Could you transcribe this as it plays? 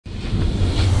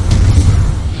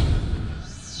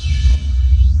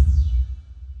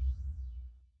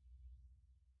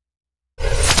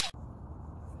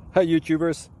Hi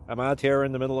YouTubers, I'm out here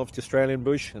in the middle of the Australian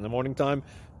bush in the morning time.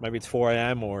 Maybe it's 4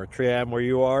 a.m. or 3 a.m. where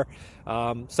you are.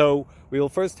 So we'll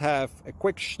first have a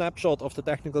quick snapshot of the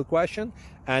technical question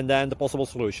and then the possible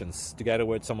solutions, together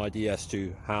with some ideas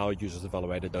to how users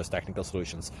evaluated those technical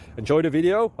solutions. Enjoy the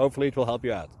video, hopefully it will help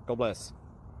you out. God bless.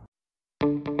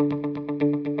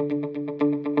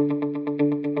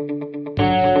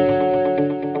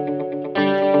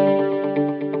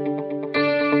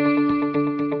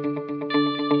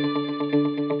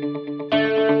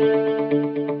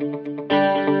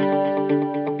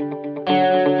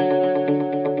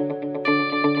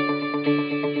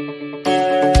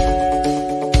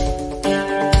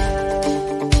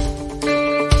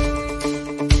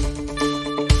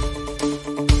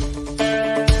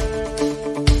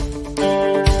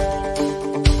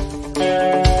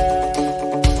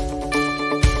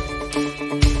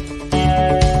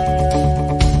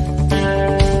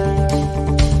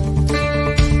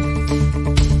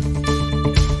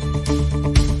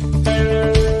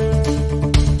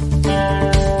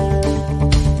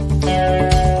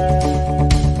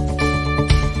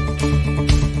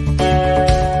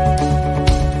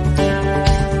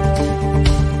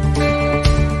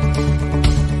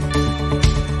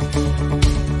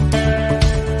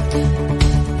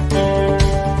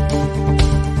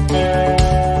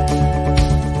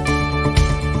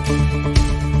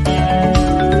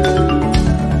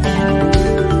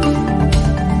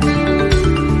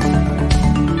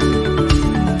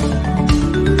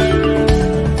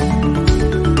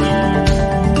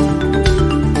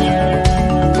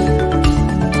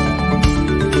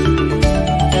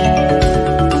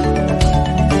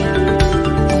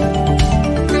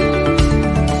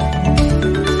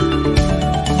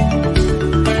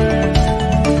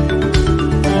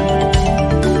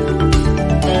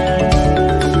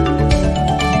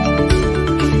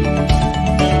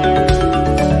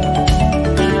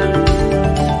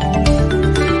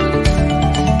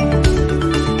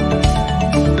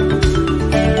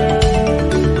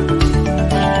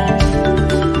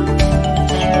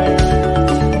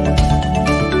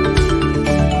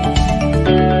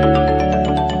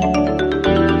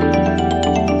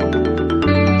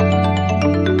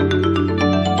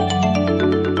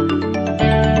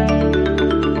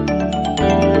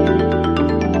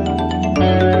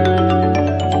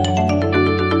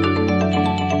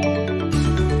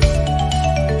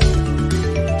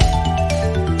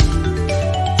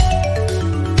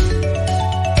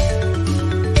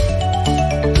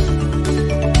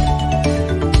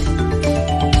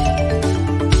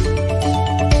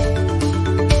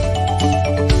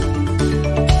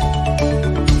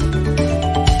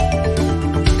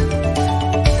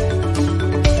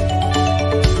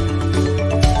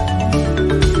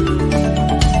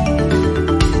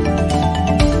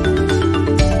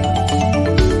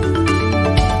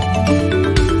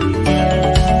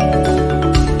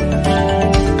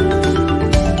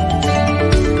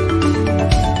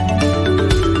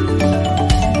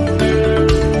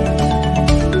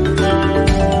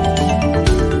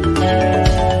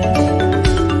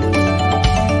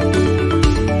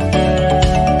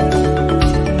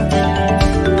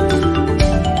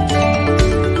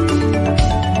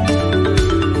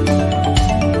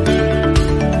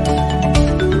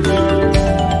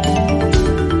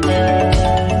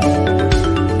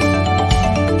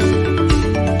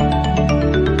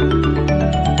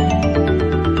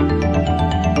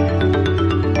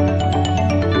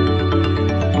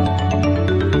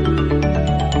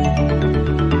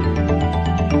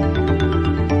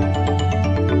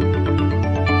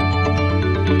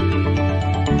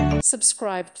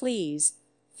 Subscribe, please.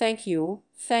 Thank you,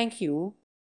 thank you.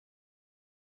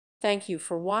 Thank you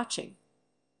for watching.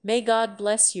 May God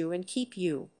bless you and keep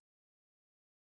you.